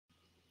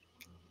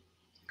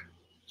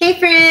Hey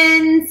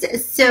friends,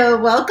 so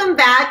welcome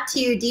back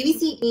to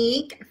DBC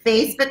Inc.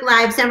 Facebook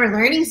Live Summer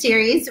Learning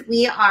Series.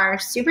 We are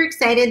super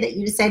excited that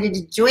you decided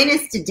to join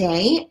us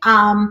today.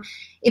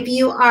 If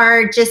you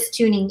are just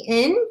tuning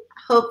in,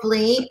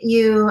 hopefully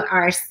you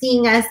are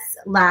seeing us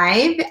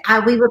live.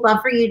 We would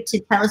love for you to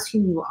tell us who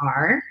you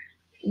are,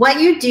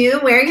 what you do,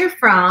 where you're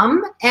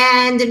from,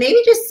 and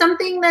maybe just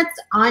something that's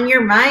on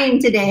your mind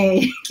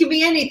today. It can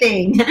be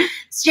anything.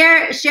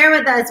 Share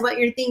with us what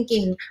you're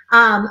thinking.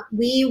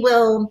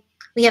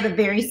 We have a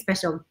very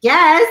special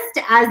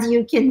guest, as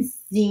you can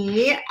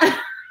see. I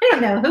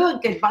don't know who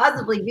it could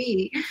possibly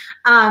be.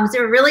 So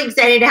we're really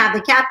excited to have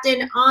the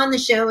captain on the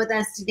show with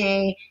us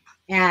today.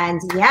 And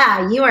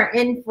yeah, you are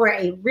in for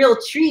a real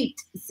treat.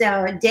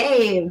 So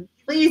Dave,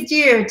 please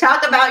do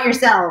talk about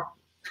yourself.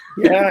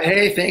 Yeah,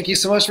 hey, thank you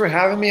so much for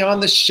having me on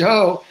the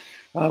show.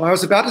 I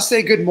was about to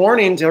say good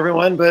morning to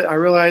everyone, but I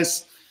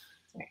realized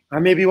I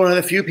may be one of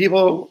the few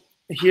people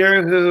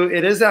here who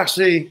it is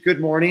actually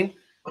good morning.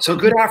 So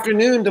good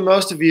afternoon to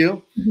most of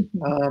you.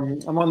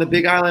 I'm on the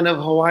big island of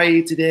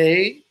Hawaii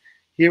today,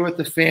 here with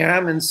the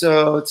fam, and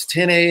so it's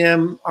 10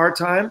 a.m. our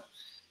time.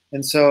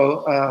 And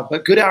so,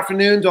 but good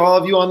afternoon to all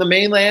of you on the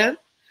mainland.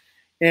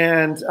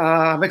 And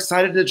I'm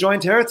excited to join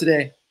Tara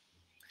today.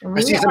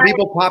 I see some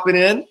people popping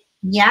in.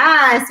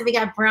 Yeah, so we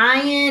got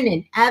Brian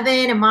and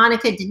Evan and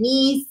Monica,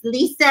 Denise,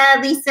 Lisa,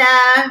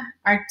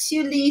 our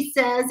two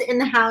Lisas in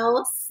the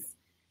house.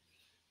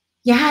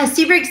 Yeah,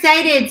 super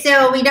excited.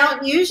 So we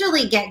don't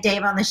usually get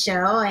Dave on the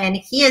show, and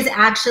he is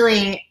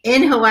actually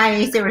in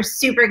Hawaii, so we're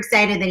super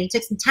excited that he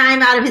took some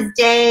time out of his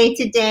day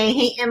today.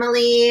 Hey,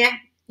 Emily.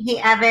 Hey,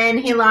 Evan.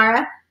 Hey,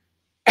 Laura.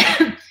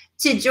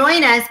 To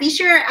join us. Be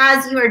sure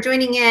as you are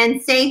joining in,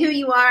 say who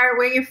you are,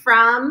 where you're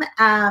from,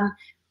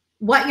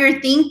 what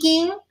you're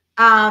thinking.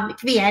 It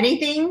could be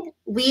anything.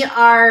 We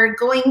are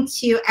going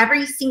to,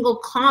 every single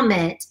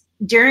comment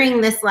during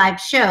this live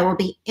show will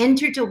be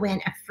entered to win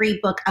a free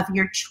book of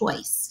your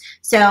choice.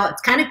 So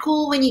it's kind of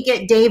cool when you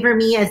get Dave or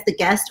me as the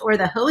guest or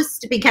the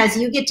host, because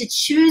you get to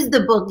choose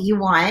the book you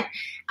want.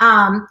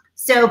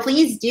 So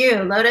please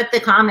do load up the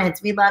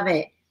comments. We love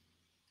it.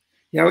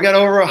 Yeah, we got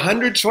over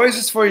 100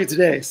 choices for you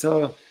today.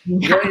 So you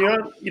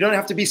don't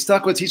have to be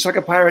stuck with Teach Like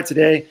a Pirate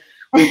today.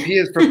 With P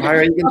is for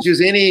Pirate. You can choose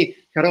any.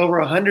 Got over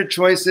 100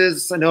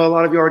 choices. I know a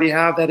lot of you already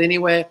have that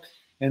anyway.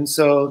 And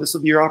so this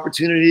will be your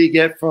opportunity to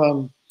get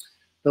from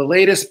the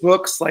latest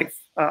books like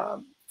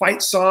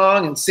Fight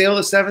Song and Sail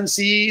the Seven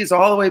Seas,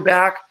 all the way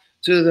back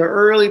to the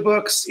early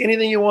books,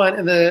 anything you want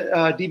in the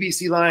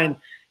DBC line,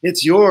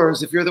 it's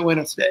yours if you're the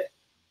winner today.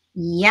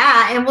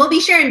 Yeah, and we'll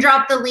be sure and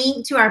drop the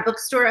link to our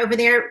bookstore over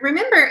there.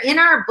 Remember, in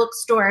our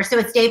bookstore, so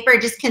it's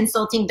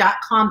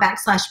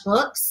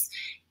daveburgessconsulting.com/books.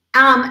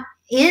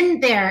 In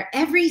there,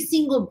 every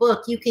single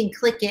book, you can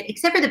click it,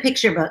 except for the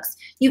picture books.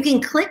 You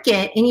can click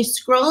it and you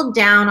scroll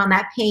down on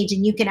that page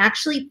and you can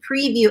actually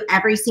preview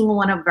every single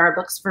one of our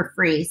books for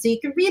free. So you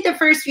can read the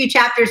first few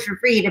chapters for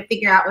free to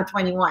figure out which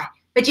one you want.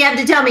 But you have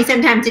to tell me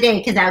sometime today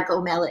because I'll go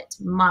mail it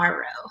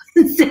tomorrow.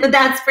 So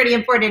that's pretty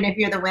important if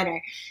you're the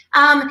winner.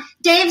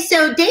 Dave is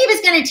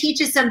going to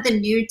teach us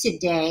something new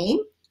today.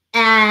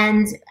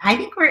 And I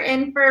think we're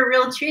in for a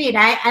real treat.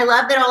 I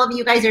love that all of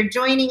you guys are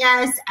joining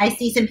us. I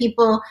see some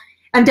people.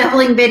 I'm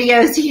doubling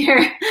videos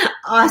here.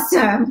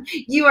 Awesome.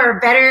 You are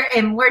better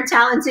and more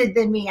talented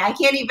than me. I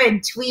can't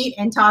even tweet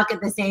and talk at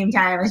the same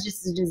time. It's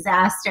just a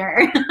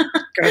disaster.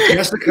 Got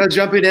Jessica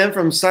jumping in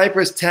from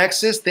Cypress,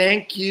 Texas.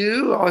 Thank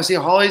you. I see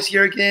Holly's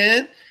here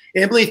again.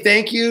 Emily,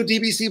 thank you.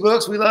 DBC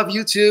Books, we love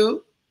you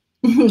too.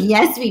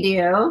 Yes, we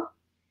do.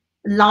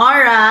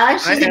 Laura.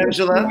 Hi,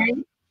 Angela.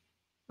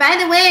 By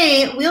the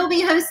way, we'll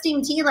be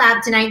hosting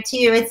T-Lab tonight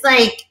too. It's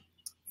like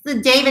the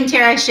Dave and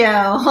Tara show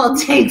all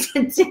day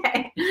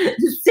today.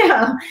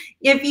 So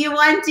if you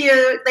want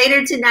to,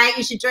 later tonight,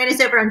 you should join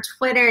us over on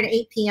Twitter at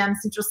 8 p.m.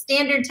 Central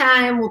Standard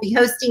Time. We'll be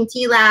hosting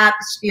T-Lab.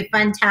 It should be a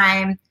fun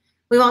time.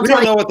 We don't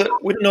know what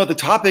the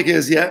topic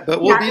is yet,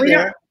 but we'll be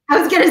there.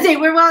 I was going to say,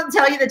 we won't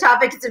tell you the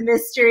topic. It's a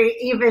mystery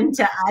even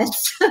to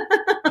us.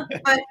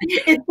 But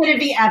it's going to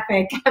be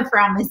epic, I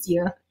promise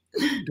you.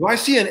 Do I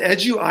see an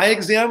EduI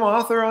exam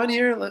author on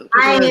here?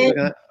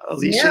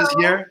 Alicia's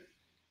here.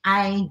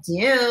 I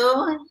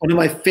do. One of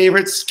my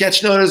favorite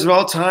sketchnoters of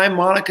all time,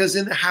 Monica's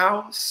in the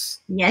house.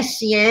 Yes,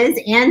 she is.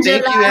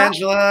 Angela. Thank you,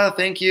 Angela.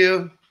 Thank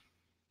you.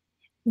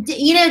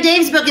 You know,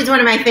 Dave's book is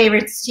one of my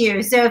favorites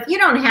too. So if you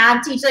don't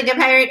have Teach Like a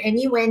Pirate and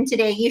you win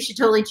today, you should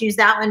totally choose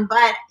that one.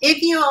 But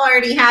if you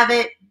already have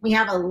it, we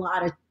have a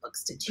lot of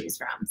books to choose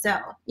from. So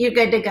you're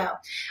good to go.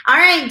 All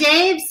right,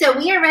 Dave. So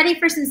we are ready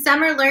for some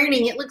summer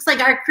learning. It looks like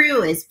our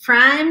crew is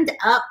primed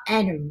up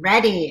and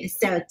ready.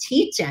 So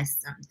teach us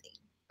something.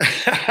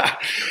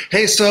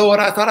 Hey, so what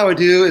I thought I would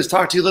do is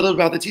talk to you a little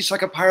about the Teach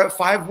Like a Pirate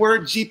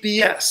 5-word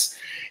GPS.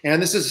 And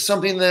this is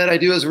something that I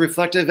do as a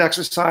reflective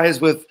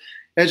exercise with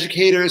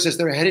educators as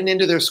they're heading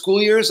into their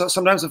school years. So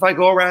sometimes if I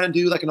go around and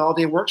do like an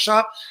all-day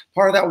workshop,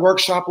 part of that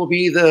workshop will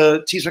be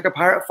the Teach Like a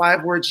Pirate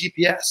 5-word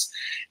GPS.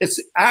 It's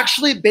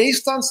actually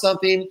based on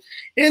something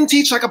in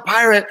Teach Like a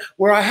Pirate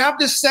where I have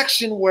this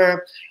section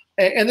where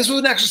And this was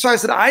an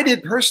exercise that I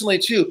did personally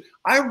too.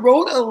 I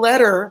wrote a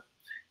letter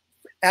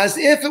as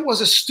if it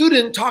was a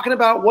student talking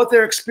about what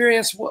their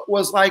experience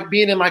was like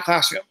being in my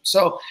classroom.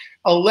 So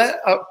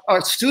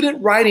a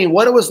student writing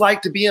what it was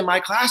like to be in my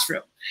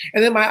classroom.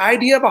 And then my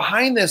idea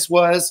behind this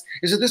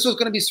is that this was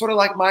going to be sort of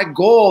like my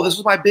goal. This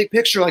was my big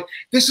picture. Like,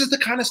 this is the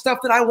kind of stuff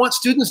that I want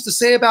students to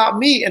say about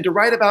me and to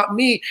write about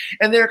me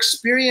and their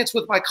experience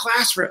with my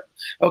classroom.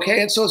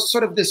 Okay. And so it's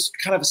sort of this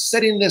kind of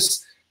setting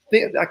this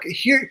thing, like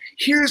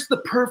here's the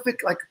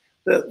perfect, like,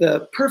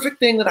 the perfect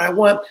thing that I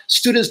want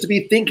students to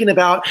be thinking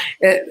about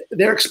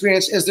their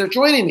experience as they're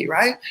joining me,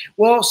 right?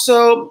 Well,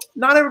 so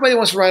not everybody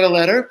wants to write a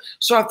letter.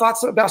 So I thought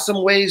about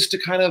some ways to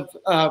kind of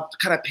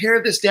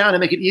pare this down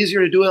and make it easier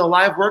to do in a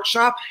live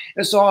workshop.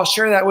 And so I'll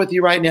share that with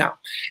you right now.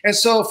 And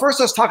so first,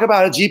 let's talk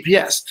about a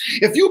GPS.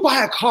 If you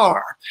buy a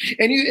car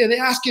and they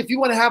ask you if you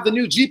want to have the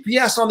new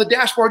GPS on the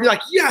dashboard, you're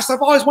like, yes,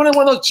 I've always wanted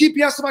one of those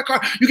GPS in my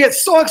car. You get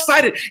so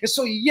excited. And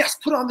so yes,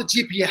 put on the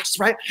GPS,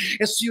 right?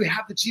 And so you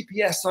have the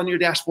GPS on your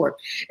dashboard.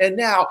 And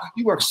now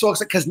you are so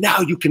excited because now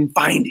you can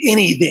find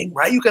anything,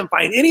 right? You can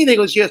find anything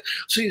with GPS.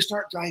 So you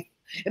start driving.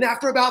 And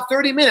after about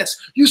 30 minutes,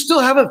 you still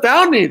haven't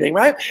found anything,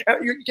 right?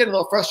 You're getting a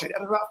little frustrated.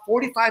 After about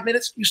 45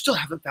 minutes, you still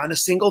haven't found a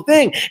single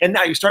thing. And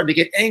now you're starting to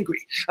get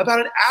angry.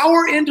 About an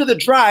hour into the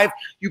drive,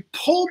 you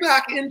pull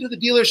back into the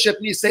dealership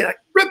and you say, like,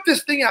 rip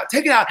this thing out,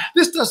 take it out.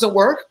 This doesn't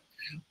work.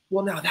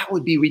 Well, now that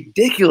would be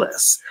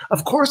ridiculous.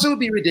 Of course it would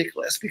be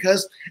ridiculous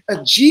because a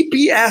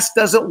GPS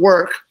doesn't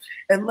work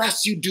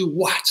unless you do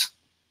what?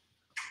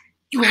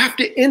 You have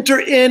to enter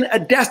in a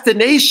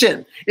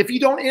destination. If you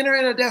don't enter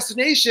in a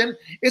destination,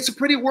 it's a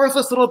pretty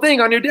worthless little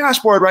thing on your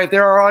dashboard right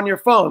there or on your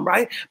phone,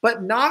 right?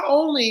 But not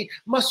only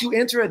must you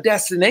enter a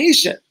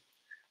destination,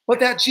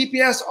 but that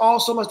GPS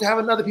also must have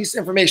another piece of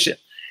information.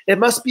 It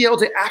must be able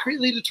to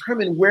accurately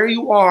determine where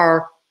you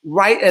are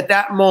right at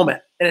that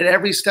moment and at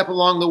every step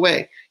along the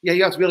way. Yeah,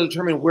 you have to be able to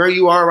determine where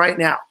you are right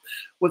now.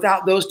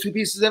 Without those two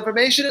pieces of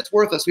information, it's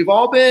worthless. We've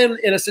all been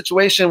in a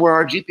situation where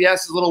our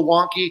GPS is a little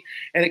wonky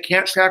and it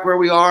can't track where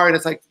we are, and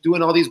it's like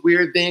doing all these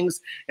weird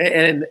things,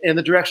 and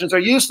the directions are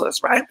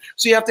useless, right?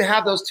 So you have to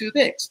have those two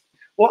things.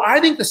 Well, I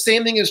think the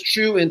same thing is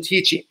true in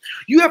teaching.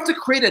 You have to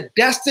create a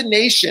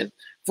destination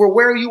for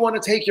where you want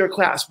to take your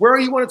class, where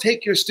you want to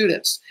take your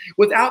students.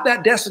 Without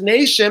that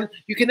destination,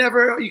 you can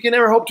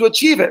never hope to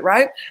achieve it,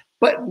 right?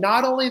 But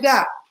not only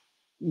that,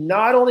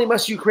 not only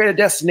must you create a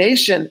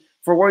destination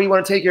for where you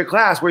want to take your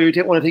class, where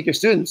you want to take your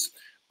students,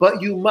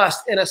 but you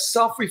must, in a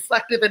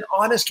self-reflective and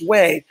honest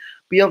way,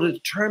 be able to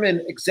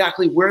determine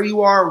exactly where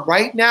you are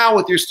right now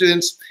with your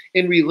students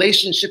in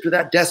relationship to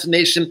that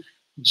destination,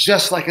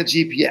 just like a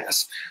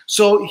GPS.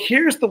 So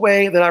here's the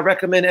way that I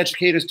recommend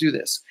educators do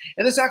this.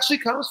 And this actually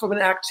comes from an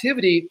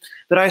activity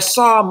that I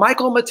saw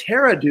Michael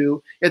Matera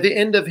do at the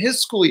end of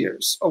his school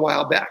years a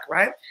while back,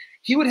 right?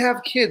 He would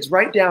have kids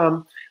write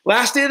down,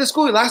 last day of the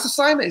school year, last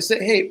assignment, he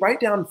said, hey, write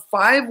down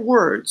 5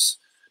 words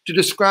to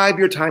describe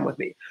your time with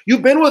me.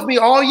 You've been with me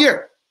all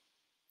year.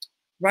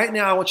 Right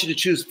now, I want you to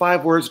choose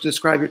 5 words to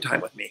describe your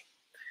time with me.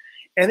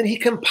 And then he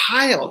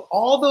compiled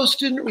all those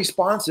student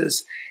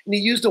responses, and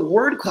he used a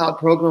word cloud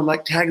program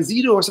like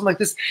Tagxedo or something like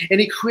this, and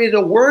he created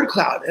a word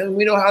cloud. And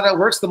we know how that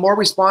works. The more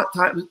response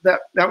time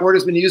that word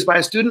has been used by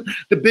a student,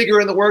 the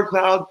bigger in the word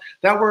cloud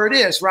that word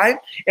is, right?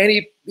 And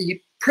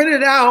he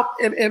printed it out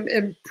and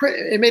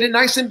made it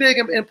nice and big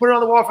and put it on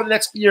the wall for the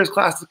next year's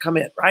class to come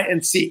in, right,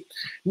 and see.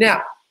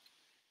 Now,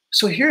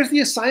 so here's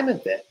the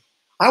assignment then.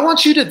 I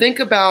want you to think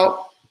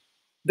about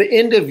the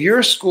end of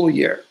your school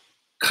year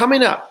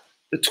coming up,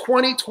 the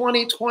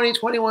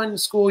 2020-2021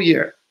 school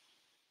year.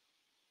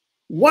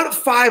 What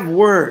 5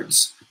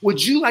 words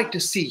would you like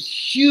to see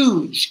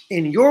huge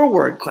in your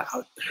word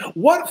cloud?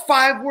 What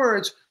 5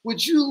 words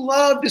would you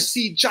love to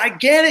see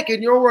gigantic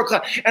in your word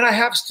cloud? And I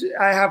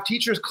have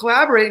teachers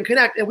collaborate and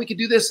connect, and we can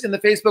do this in the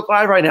Facebook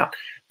Live right now.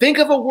 Think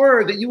of a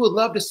word that you would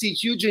love to see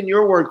huge in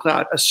your word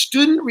cloud, a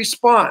student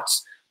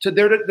response to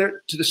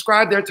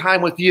describe their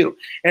time with you,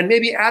 and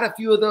maybe add a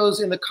few of those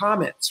in the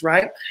comments,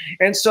 right?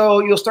 And so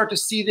you'll start to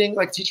see things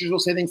like teachers will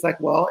say things like,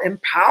 well,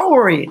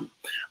 empowering,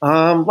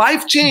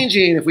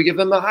 life-changing, if we give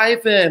them the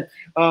hyphen,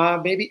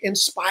 maybe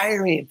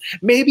inspiring,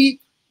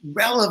 maybe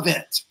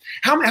relevant.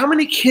 How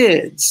many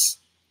kids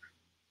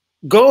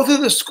go through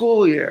the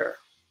school year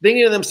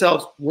thinking to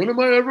themselves, when am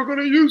I ever going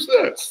to use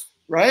this?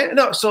 Right?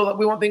 No, so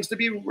we want things to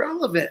be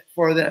relevant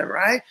for them,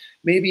 right?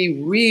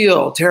 Maybe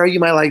real. Tara, you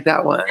might like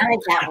that one. I like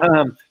that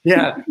one.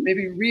 Yeah,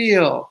 maybe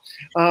real.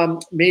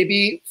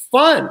 Maybe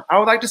fun. I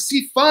would like to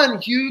see fun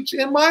huge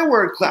in my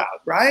word cloud,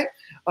 right?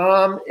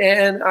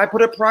 And I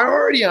put a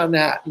priority on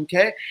that,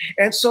 okay?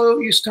 And so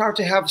you start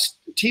to have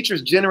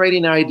teachers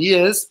generating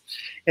ideas.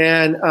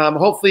 And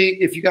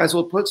hopefully, if you guys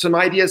will put some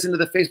ideas into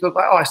the Facebook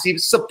Live, oh, I see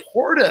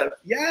supportive,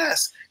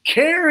 yes.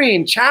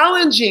 Caring,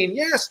 challenging,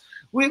 yes.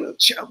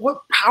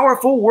 What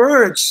powerful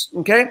words,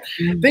 okay?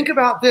 Mm-hmm. Think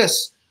about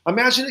this.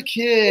 Imagine a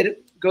kid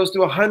goes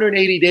through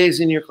 180 days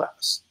in your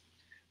class.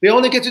 They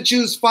only get to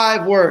choose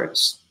 5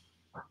 words.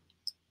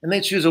 And they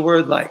choose a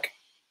word like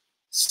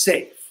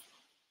safe.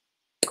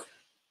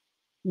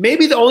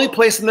 maybe the only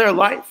place in their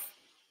life,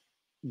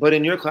 but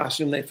in your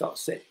classroom, they felt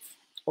safe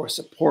or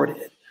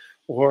supported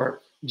or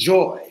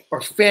joy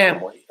or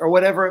family or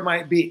whatever it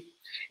might be.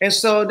 And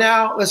so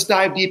now let's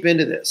dive deep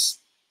into this.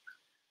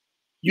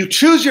 You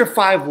choose your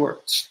 5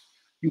 words.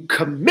 You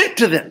commit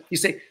to them. You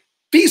say,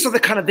 these are the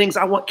kind of things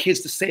I want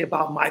kids to say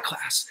about my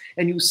class.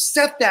 And you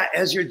set that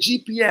as your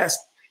GPS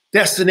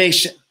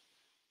destination.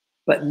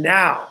 But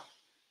now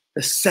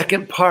the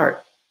second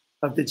part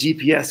of the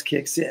GPS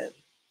kicks in.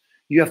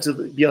 You have to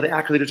be able to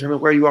accurately determine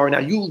where you are now.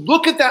 You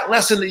look at that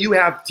lesson that you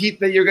have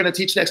that you're going to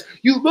teach next.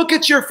 You look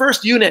at your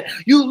first unit.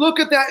 You look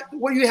at that,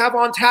 what you have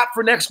on tap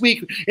for next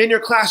week in your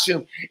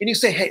classroom. And you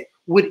say, hey,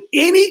 would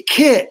any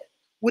kid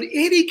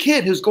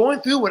who's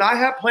going through what I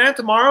have planned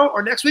tomorrow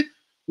or next week,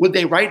 would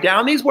they write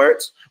down these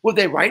words? Would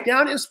they write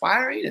down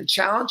inspiring and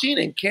challenging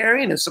and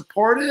caring and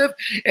supportive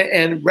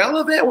and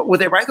relevant? Would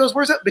they write those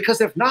words up?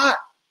 Because if not,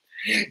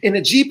 in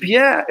a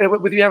GPS,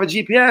 if you have a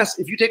GPS,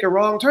 if you take a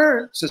wrong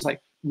turn, so it's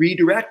like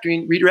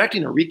redirecting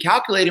or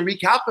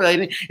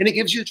recalculating, and it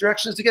gives you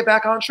directions to get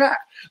back on track.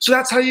 So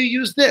that's how you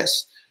use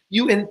this.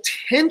 You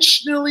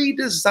intentionally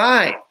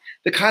design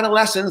the kind of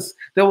lessons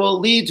that will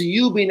lead to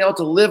you being able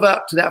to live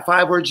up to that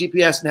 5-word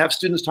GPS and have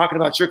students talking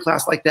about your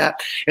class like that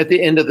at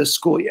the end of the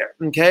school year,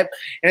 okay?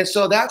 And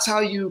so that's how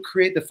you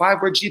create the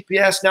 5-word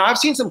GPS. Now, I've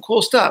seen some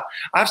cool stuff.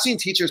 I've seen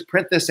teachers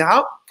print this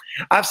out.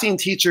 I've seen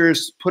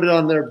teachers put it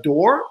on their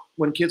door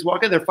when kids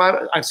walk in.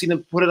 I've seen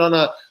them put it on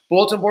a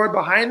bulletin board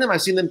behind them.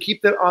 I've seen them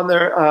keep it on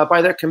their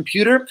by their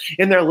computer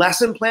in their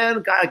lesson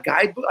plan, a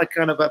guidebook, like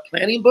kind of a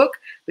planning book.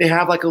 They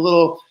have like a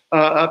little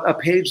a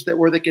page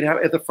where they can have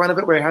at the front of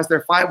it where it has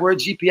their 5-word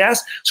GPS.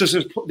 So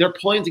they're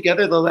pulling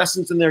together the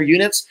lessons in their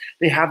units.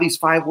 They have these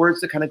 5 words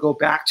to kind of go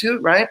back to,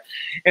 right?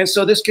 And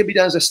so this could be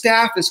done as a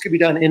staff. This could be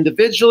done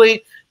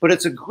individually, but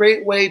it's a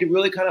great way to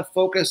really kind of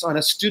focus on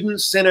a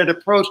student-centered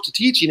approach to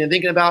teaching and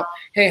thinking about,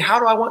 hey, how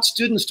do I want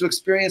students to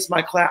experience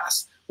my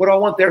class? What do I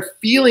want their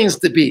feelings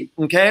to be,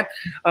 okay?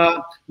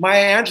 Maya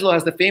Angelou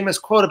has the famous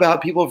quote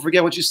about people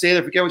forget what you say,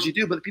 they forget what you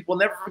do, but people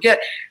never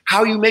forget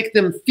how you make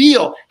them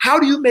feel. How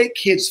do you make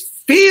kids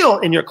feel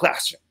in your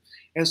classroom?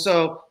 And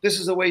so this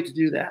is a way to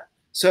do that.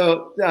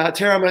 So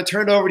Tara, I'm gonna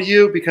turn it over to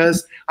you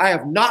because I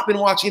have not been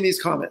watching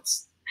these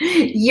comments.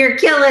 You're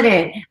killing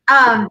it.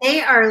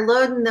 They are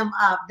loading them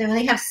up.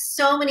 They have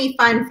so many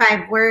fun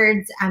 5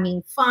 words. I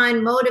mean,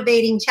 fun,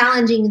 motivating,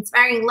 challenging,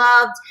 inspiring,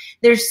 loved.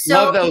 There's so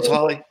Love those,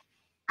 Holly.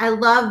 I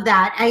love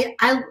that.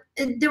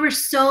 There were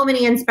so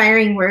many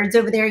inspiring words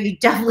over there. You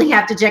definitely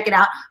have to check it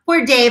out.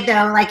 Poor Dave,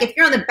 though, like if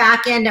you're on the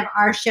back end of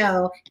our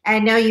show, I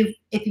know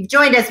if you've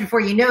joined us before,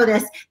 you know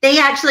this, they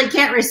actually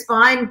can't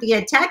respond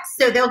via text.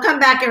 So they'll come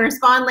back and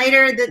respond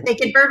later, that they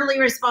can verbally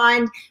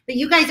respond. But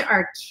you guys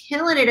are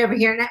killing it over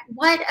here. And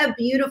what a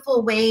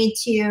beautiful way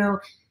to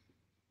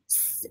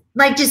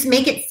like just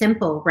make it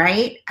simple,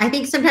 right? I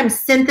think sometimes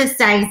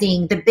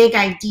synthesizing the big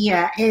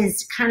idea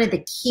is kind of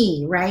the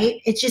key,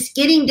 right? It's just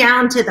getting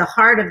down to the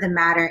heart of the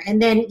matter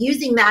and then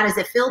using that as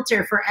a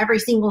filter for every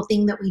single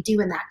thing that we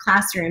do in that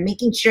classroom,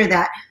 making sure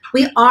that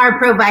we are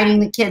providing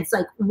the kids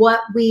like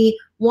what we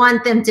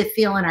want them to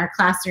feel in our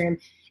classroom.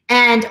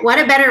 And what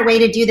a better way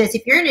to do this.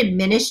 If you're an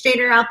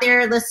administrator out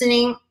there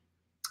listening,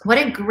 what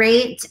a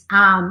great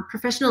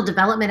professional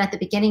development at the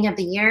beginning of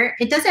the year.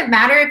 It doesn't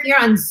matter if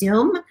you're on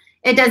Zoom.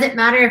 It doesn't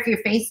matter if you're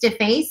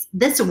face-to-face,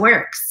 this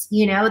works,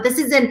 you know? This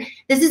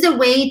is a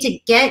way to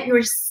get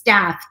your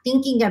staff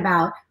thinking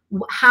about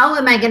how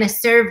am I gonna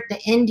serve the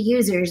end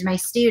users, my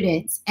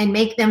students, and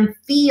make them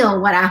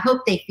feel what I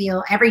hope they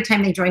feel every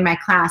time they join my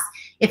class.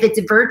 If it's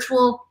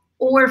virtual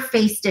or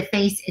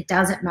face-to-face, it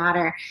doesn't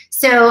matter.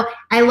 So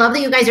I love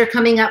that you guys are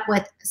coming up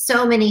with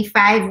so many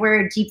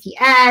 5-word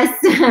GPS.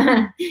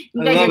 I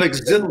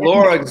love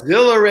Laura,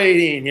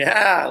 exhilarating.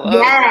 Yeah, I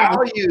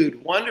love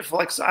valued. Wonderful.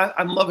 Like, so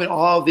I'm loving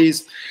all of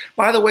these.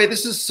 By the way,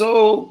 this is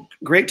so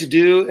great to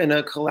do in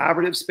a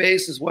collaborative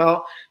space as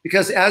well,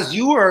 because as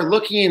you are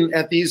looking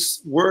at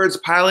these words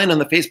piling on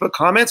the Facebook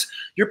comments,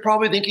 you're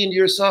probably thinking to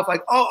yourself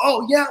like,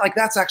 oh yeah, like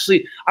that's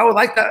actually, I would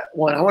like that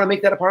one. I want to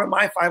make that a part of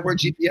my 5-word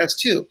GPS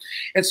too.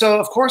 And so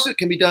of course it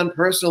can be done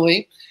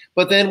personally,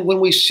 but then when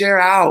we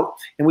share out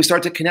and we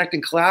start to connect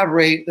and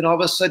collaborate, then all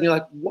of a sudden you're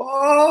like,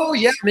 whoa,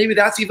 yeah, maybe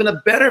that's even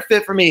a better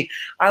fit for me.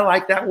 I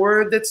like that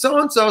word that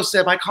so-and-so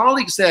said, my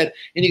colleague said,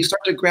 and you can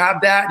start to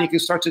grab that and you can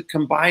start to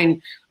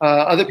combine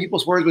other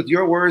people's words with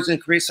your words and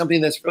create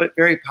something that's really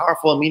very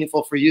powerful and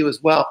meaningful for you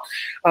as well.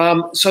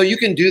 So you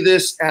can do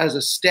this as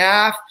a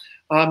staff.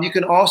 You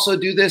can also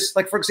do this,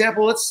 like for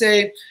example, let's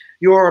say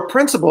you're a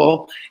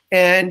principal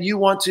and you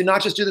want to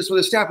not just do this with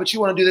the staff, but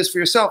you want to do this for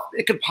yourself.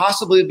 It could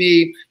possibly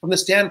be from the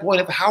standpoint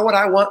of how would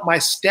I want my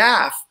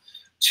staff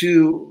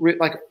to,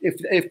 like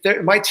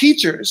if my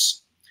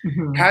teachers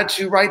had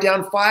to write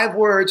down 5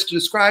 words to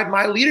describe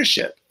my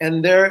leadership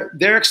and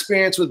their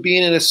experience with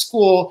being in a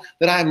school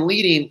that I'm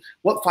leading,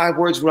 what 5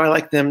 words would I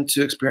like them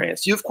to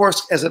experience? You, of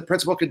course, as a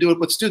principal, could do it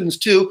with students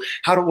too.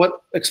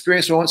 What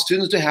experience do I want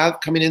students to have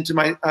coming into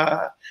my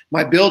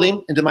my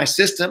building, into my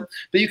system?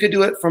 But you could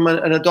do it from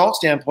an adult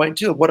standpoint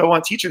too. What do I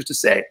want teachers to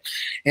say?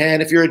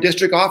 And if you're a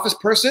district office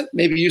person,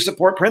 maybe you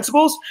support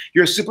principals.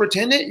 You're a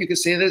superintendent. You could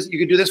say this. You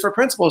could do this for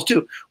principals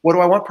too. What do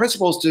I want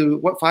principals to?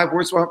 What 5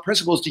 words do I want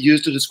principals to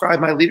use to describe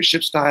my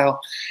leadership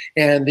style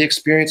and the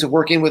experience of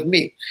working with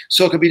me?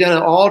 So it could be done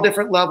at all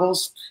different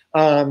levels,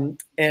 and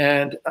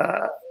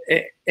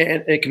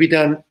it can be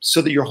done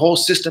so that your whole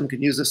system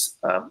can use this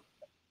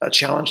a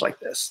challenge like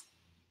this.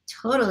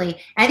 Totally.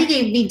 I think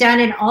it can be done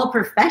in all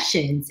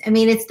professions. I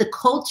mean, it's the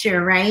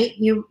culture, right?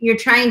 You're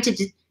trying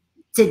to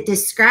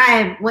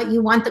describe what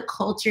you want the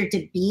culture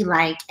to be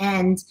like,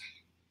 and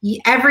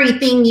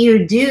everything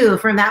you do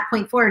from that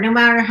point forward, no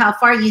matter how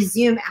far you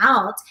zoom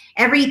out,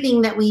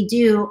 everything that we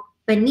do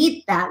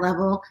beneath that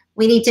level,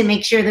 we need to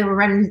make sure that we're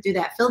running through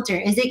that filter.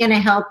 Is it going to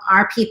help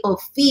our people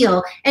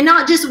feel? And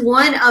not just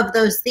one of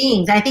those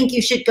things. I think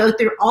you should go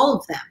through all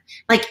of them.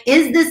 Like,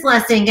 is this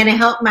lesson going to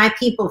help my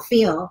people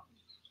feel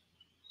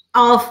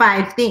all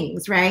 5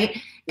 things, right?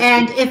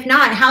 And if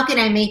not, how can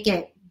I make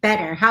it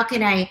better? How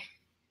can I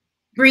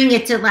bring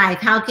it to life?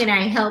 How can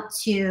I help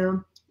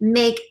to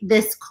make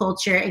this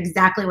culture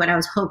exactly what I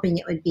was hoping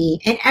it would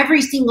be in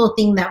every single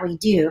thing that we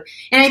do?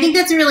 And I think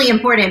that's really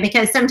important,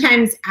 because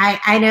sometimes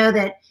I know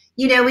that,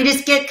 you know, we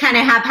just get kind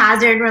of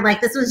haphazard. We're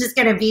like, this was just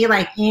going to be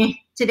like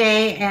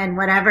today and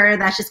whatever.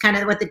 That's just kind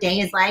of what the day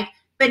is like.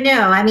 But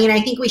no, I mean,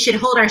 I think we should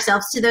hold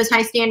ourselves to those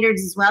high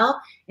standards as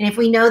well. And if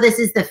we know this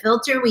is the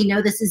filter, we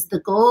know this is the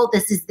goal,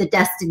 this is the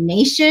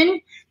destination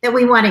that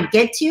we want to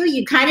get to,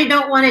 you kind of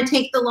don't want to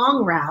take the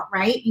long route,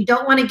 right? You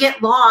don't want to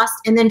get lost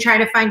and then try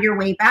to find your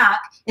way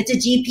back. It's a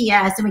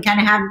GPS, and we kind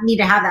of need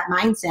to have that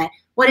mindset.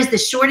 What is the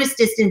shortest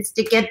distance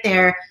to get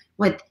there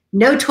with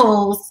no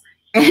tolls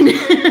and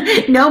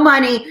no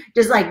money?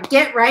 Just like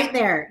get right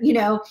there, you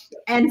know?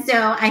 And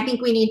so I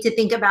think we need to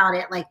think about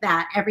it like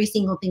that. Every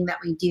single thing that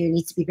we do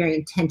needs to be very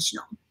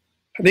intentional.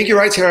 I think you're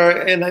right,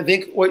 Tara, and I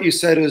think what you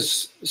said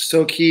is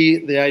so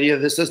key. The idea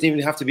that this doesn't even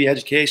have to be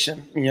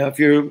education. You know, if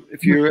you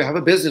have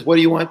a business, what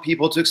do you want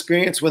people to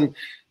experience when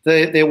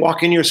they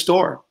walk in your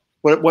store?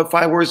 What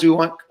 5 words do you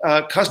want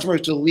customers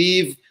to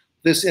leave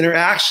this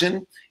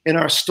interaction in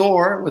our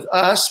store with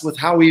us, with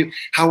how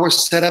we're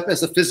set up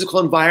as a physical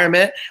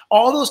environment,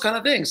 all those kind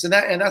of things, and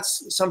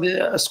that's something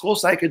that a school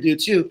site could do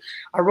too.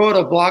 I wrote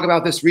a blog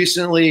about this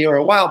recently, or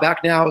a while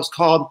back now. It was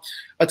called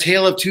A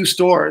Tale of Two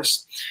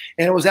Stores,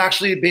 and it was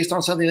actually based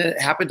on something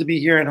that happened to be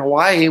here in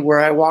Hawaii,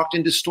 where I walked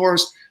into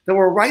stores that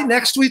were right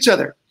next to each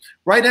other.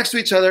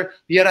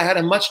 Yet I had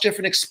a much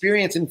different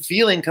experience and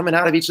feeling coming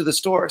out of each of the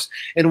stores.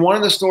 In one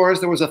of the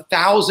stores, there was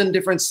 1,000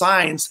 different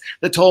signs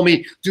that told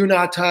me, do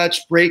not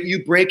touch, break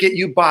it,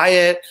 you buy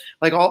it.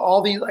 Like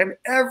all these, I mean,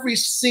 every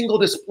single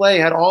display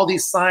had all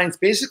these signs,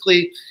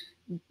 basically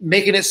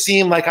making it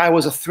seem like I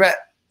was a threat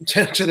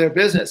to their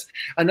business.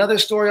 Another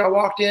store I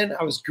walked in,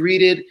 I was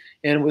greeted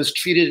and was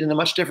treated in a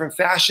much different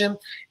fashion.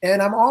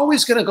 And I'm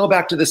always going to go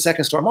back to the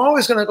second store. I'm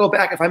always going to go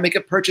back. If I make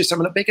a purchase, I'm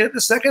going to make it at the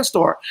second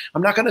store.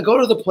 I'm not going to go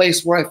to the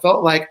place where I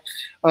felt like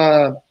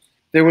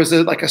there was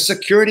a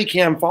security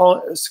camera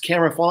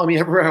following me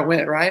everywhere I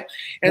went, right?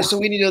 And so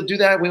we need to do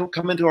that when we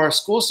come into our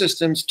school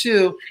systems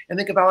too, and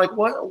think about like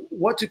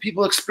what do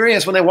people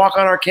experience when they walk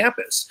on our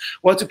campus?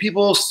 What do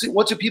people see,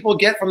 what do people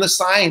get from the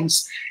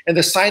signs and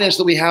the signage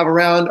that we have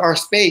around our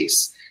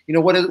space? You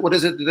know, what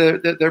is it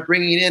that they're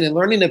bringing in and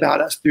learning about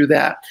us through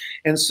that?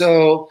 And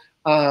so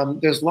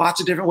there's lots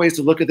of different ways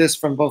to look at this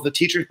from both the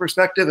teacher's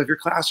perspective of your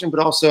classroom, but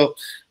also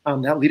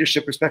that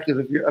leadership perspective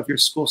of your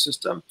school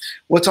system.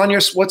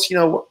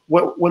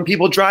 When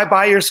people drive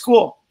by your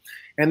school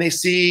and they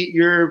see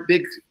your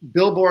big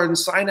billboard and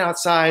sign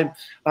outside,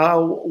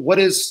 what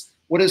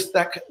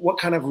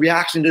kind of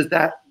reaction does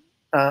that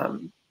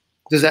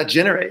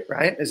generate,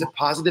 right? Is it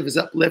positive? Is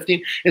it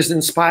uplifting? Is it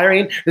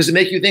inspiring? Does it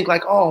make you think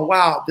like, oh,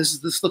 wow,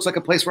 this looks like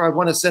a place where I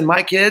want to send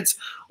my kids?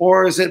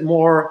 Or is it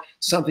more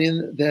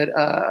something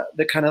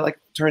that kind of like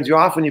turns you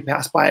off when you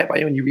pass by it,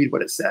 when you read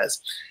what it says?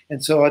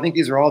 And so I think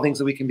these are all things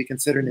that we can be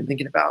considering and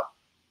thinking about.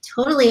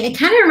 Totally. It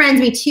kind of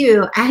reminds me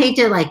too, I hate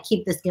to like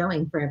keep this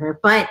going forever,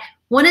 but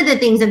one of the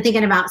things I'm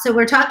thinking about, so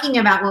we're talking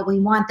about what we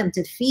want them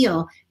to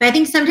feel, but I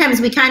think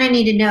sometimes we kind of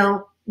need to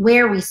know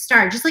where we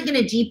start. Just like in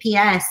a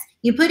GPS,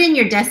 you put in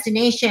your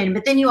destination,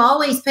 but then you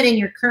always put in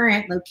your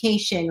current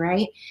location,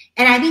 right?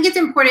 And I think it's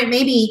important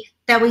maybe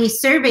that we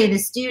survey the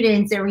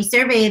students, or we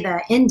survey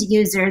the end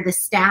user, the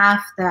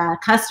staff, the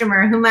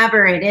customer,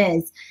 whomever it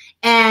is,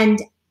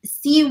 and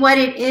see what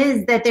it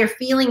is that they're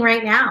feeling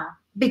right now.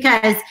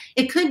 Because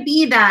it could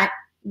be that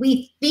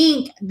we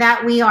think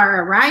that we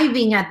are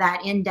arriving at that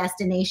end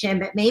destination,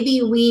 but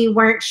maybe we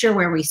weren't sure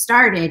where we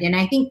started. And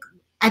I think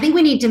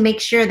we need to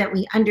make sure that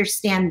we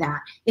understand that.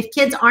 If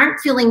kids aren't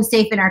feeling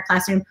safe in our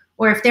classroom,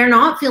 or if they're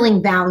not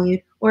feeling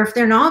valued, or if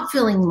they're not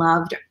feeling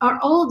loved, or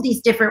all of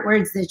these different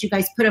words that you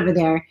guys put over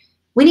there,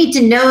 we need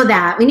to know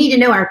that. We need to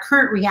know our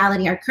current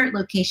reality, our current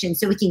location,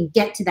 so we can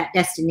get to that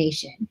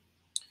destination.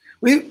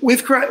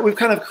 We've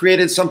kind of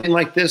created something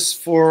like this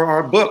for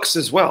our books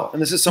as well.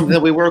 And this is something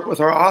that we work with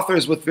our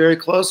authors with very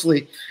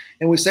closely.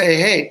 And we say,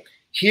 hey,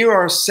 here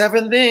are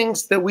 7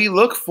 things that we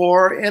look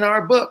for in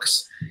our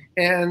books.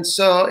 And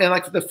so, and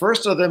like the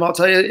first of them, I'll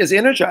tell you, is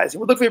energizing.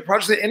 We look for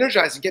projects that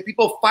energize and get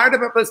people fired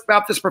up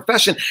about this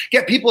profession,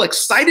 get people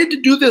excited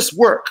to do this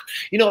work.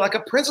 You know, like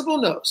a principal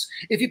knows,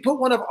 if you put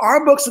one of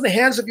our books in the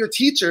hands of your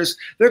teachers,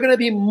 they're going to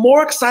be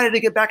more excited to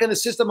get back in the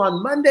system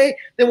on Monday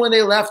than when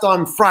they left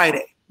on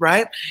Friday.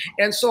 Right?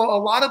 And so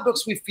a lot of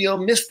books we feel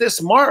miss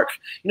this mark.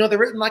 You know, they're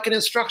written like an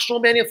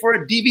instructional manual for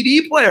a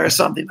DVD player or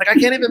something. Like I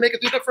can't even make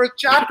it through the first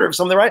chapter of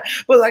something, right?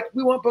 But like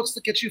we want books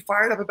that get you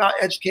fired up about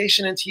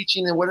education and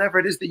teaching and whatever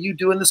it is that you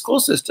do in the school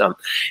system.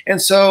 And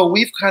so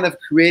we've kind of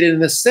created,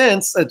 in a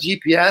sense, a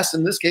GPS,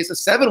 in this case, a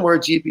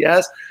 7-word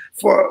GPS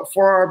for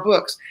our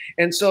books.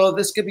 And so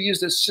this could be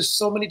used at just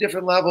so many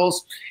different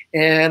levels.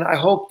 And I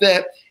hope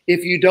that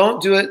if you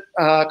don't do it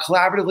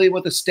collaboratively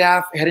with the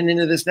staff heading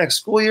into this next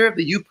school year,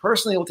 that you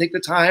personally will take the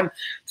time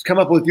to come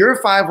up with your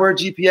 5-word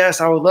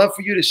GPS. I would love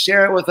for you to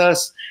share it with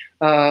us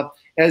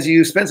as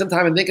you spend some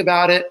time and think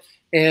about it.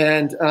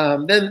 And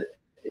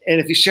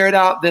if you share it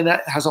out, then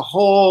that has a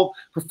whole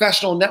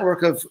professional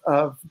network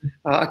of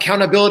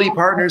accountability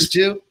partners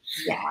too.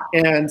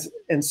 Yeah.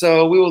 And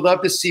so we would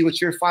love to see what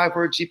your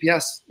 5-word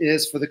GPS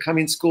is for the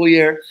coming school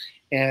year.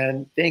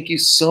 And thank you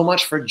so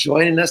much for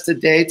joining us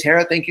today.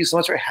 Tara, thank you so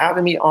much for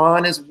having me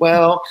on as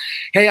well.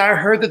 Hey, I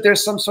heard that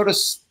there's some sort of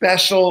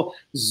special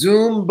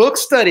Zoom book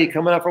study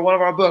coming up for one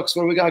of our books.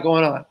 What do we got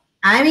going on?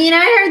 I mean,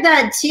 I heard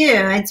that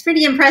too. It's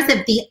pretty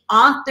impressive. The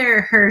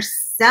author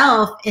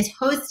herself is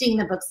hosting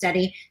the book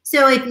study.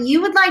 So if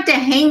you would like to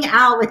hang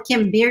out with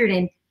Kim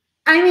Bearden,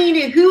 I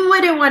mean, who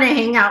wouldn't want to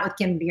hang out with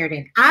Kim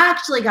Bearden? I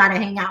actually got to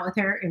hang out with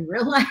her in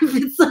real life.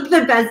 It's like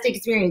the best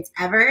experience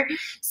ever.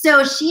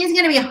 So she is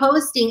going to be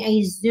hosting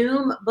a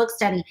Zoom book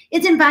study.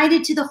 It's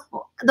invited to the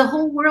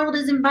whole world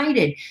is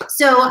invited.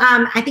 So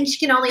I think she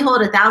can only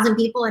hold 1,000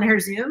 people in her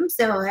Zoom.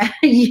 So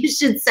you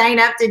should sign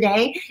up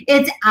today.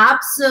 It's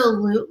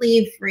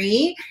absolutely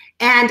free.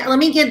 And let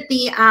me get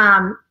the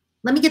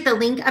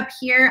link up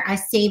here. I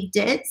saved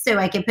it so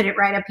I can put it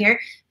right up here.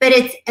 But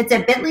it's a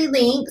bit.ly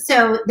link.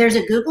 So there's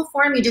a Google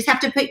form. You just have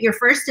to put your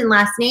first and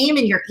last name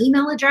and your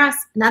email address.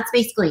 And that's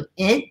basically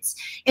it.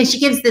 And she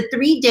gives the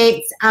 3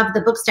 dates of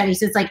the book study.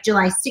 So it's like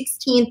July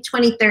 16th,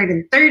 23rd,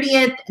 and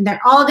 30th. And they're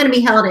all going to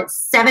be held at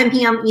 7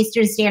 p.m.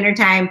 Eastern Standard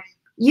Time.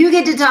 You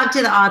get to talk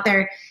to the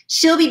author.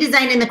 She'll be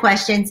designing the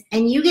questions,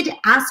 and you get to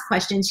ask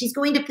questions. She's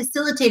going to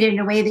facilitate it in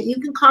a way that you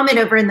can comment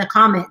over in the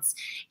comments.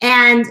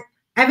 And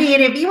I mean,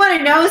 if you want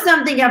to know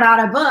something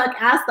about a book,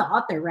 ask the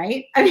author,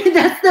 right? I mean,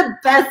 that's the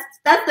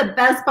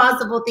best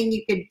possible thing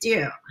you could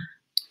do.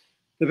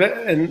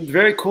 And the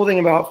very cool thing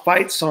about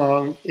Fight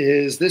Song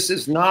is this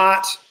is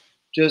not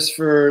just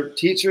for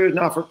teachers,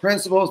 not for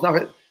principals,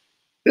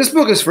 this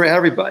book is for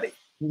everybody.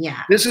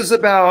 Yeah. This is a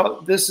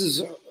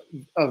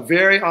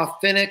very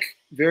authentic,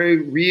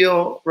 very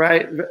real,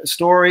 right,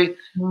 story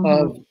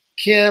of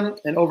Kim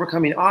and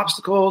overcoming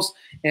obstacles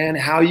and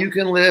how you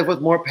can live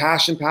with more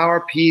passion,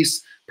 power,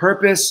 peace,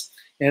 purpose.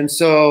 And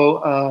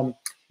so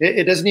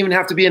it doesn't even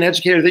have to be an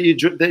educator that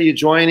you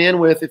join in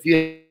with. If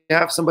you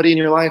have somebody in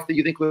your life that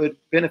you think would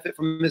benefit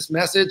from this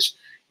message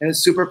and it's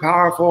super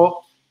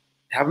powerful,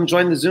 have them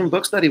join the Zoom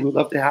book study. We'd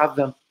love to have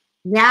them.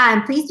 Yeah,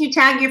 and please do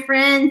tag your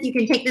friends. You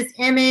can take this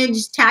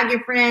image, tag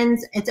your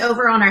friends. It's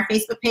over on our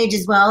Facebook page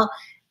as well.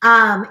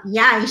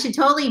 Yeah, you should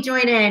totally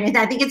join in.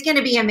 I think it's going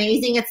to be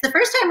amazing. It's the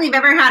first time we've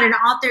ever had an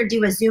author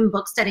do a Zoom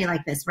book study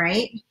like this,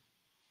 right?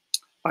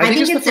 I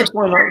think it's the first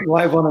one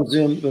live on a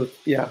Zoom, but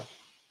yeah.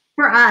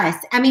 For us,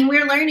 I mean,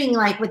 we're learning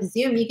like with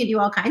Zoom, you can do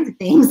all kinds of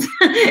things.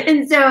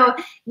 And so,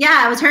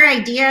 yeah, it was her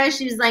idea.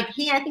 She was like,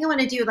 hey, I think I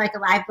want to do like a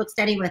live book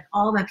study with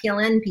all my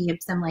PLN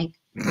peeps. I'm like,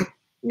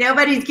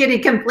 nobody's going to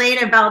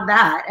complain about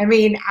that. I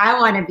mean, I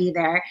want to be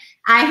there.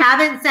 I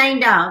haven't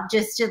signed up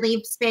just to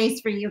leave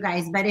space for you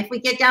guys. But if we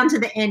get down to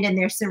the end and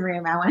there's some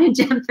room, I want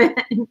to jump in.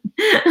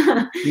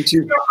 You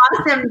too. So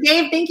awesome.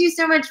 Dave, thank you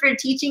so much for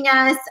teaching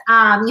us.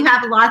 You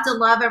have lots of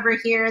love over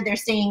here. They're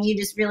saying you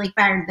just really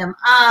fired them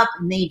up.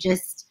 And they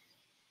just,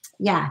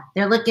 yeah,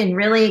 they're looking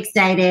really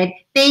excited.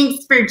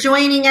 Thanks for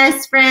joining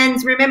us,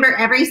 friends. Remember,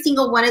 every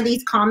single one of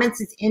these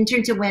comments is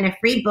entered to win a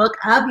free book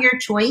of your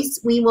choice.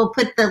 We will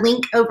put the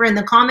link over in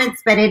the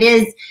comments, but it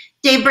is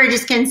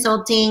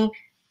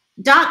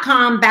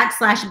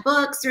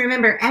daveburgessconsulting.com/books.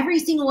 Remember, every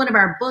single one of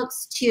our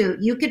books, too,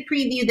 you could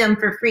preview them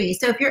for free.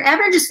 So if you're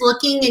ever just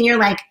looking and you're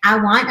like, I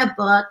want a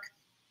book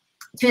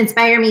to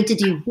inspire me to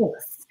do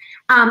this,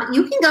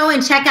 you can go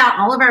and check out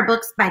all of our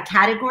books by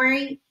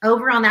category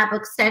over on that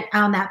book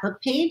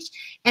page,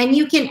 and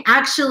you can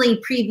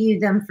actually preview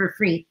them for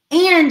free.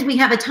 And we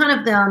have a ton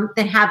of them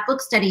that have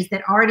book studies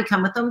that already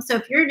come with them. So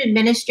if you're an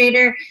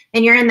administrator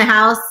and you're in the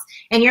house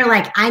and you're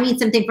like, I need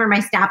something for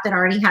my staff that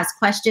already has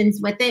questions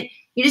with it,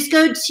 you just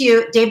go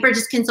to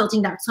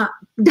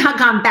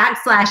daveburgessconsulting.com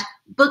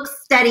book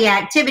study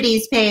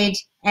activities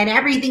page, and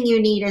everything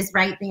you need is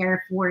right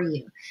there for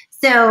you.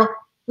 So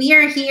we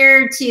are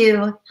here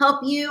to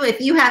help you. If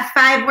you have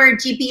 5-word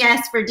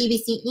GPS for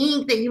DBC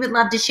Inc. that you would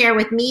love to share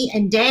with me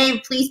and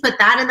Dave, please put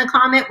that in the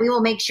comment. We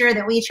will make sure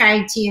that we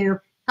try to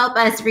help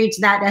us reach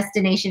that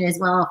destination as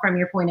well from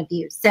your point of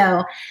view.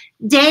 So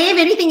Dave,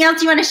 anything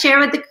else you want to share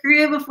with the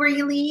crew before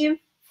you leave?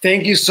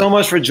 Thank you so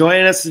much for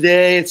joining us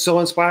today. It's so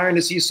inspiring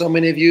to see so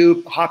many of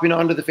you hopping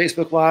onto the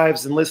Facebook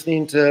Lives and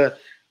listening to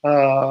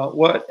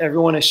what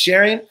everyone is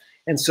sharing.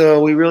 And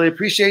so we really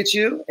appreciate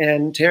you.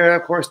 And Tara,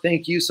 of course,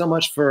 thank you so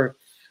much for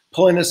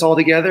pulling this all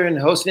together and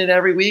hosting it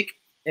every week.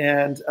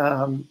 And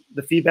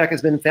the feedback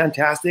has been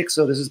fantastic.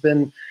 So this has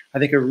been, I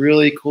think, a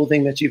really cool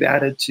thing that you've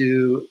added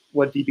to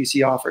what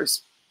DBC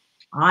offers.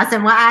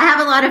 Awesome. Well, I have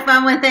a lot of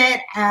fun with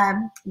it.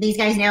 These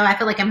guys know I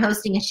feel like I'm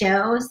hosting a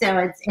show,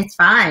 so it's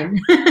fine.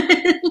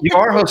 You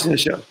are hosting a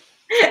show.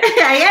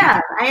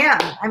 I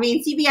am. I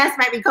mean, CBS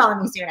might be calling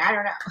me soon. I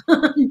don't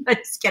know. But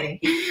just kidding.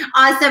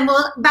 Awesome.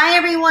 Well, bye,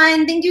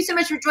 everyone. Thank you so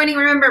much for joining.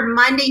 Remember,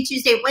 Monday,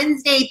 Tuesday,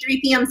 Wednesday,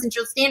 3 p.m.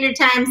 Central Standard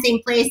Time, same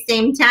place,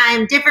 same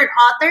time, different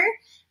author.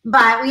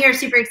 But we are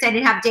super excited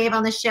to have Dave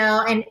on the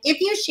show. And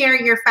if you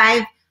share your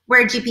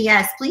 5-word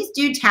GPS, please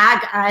do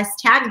tag us,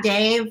 tag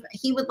Dave.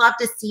 He would love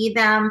to see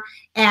them.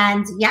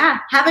 And yeah,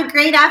 have a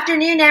great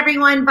afternoon,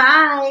 everyone.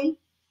 Bye.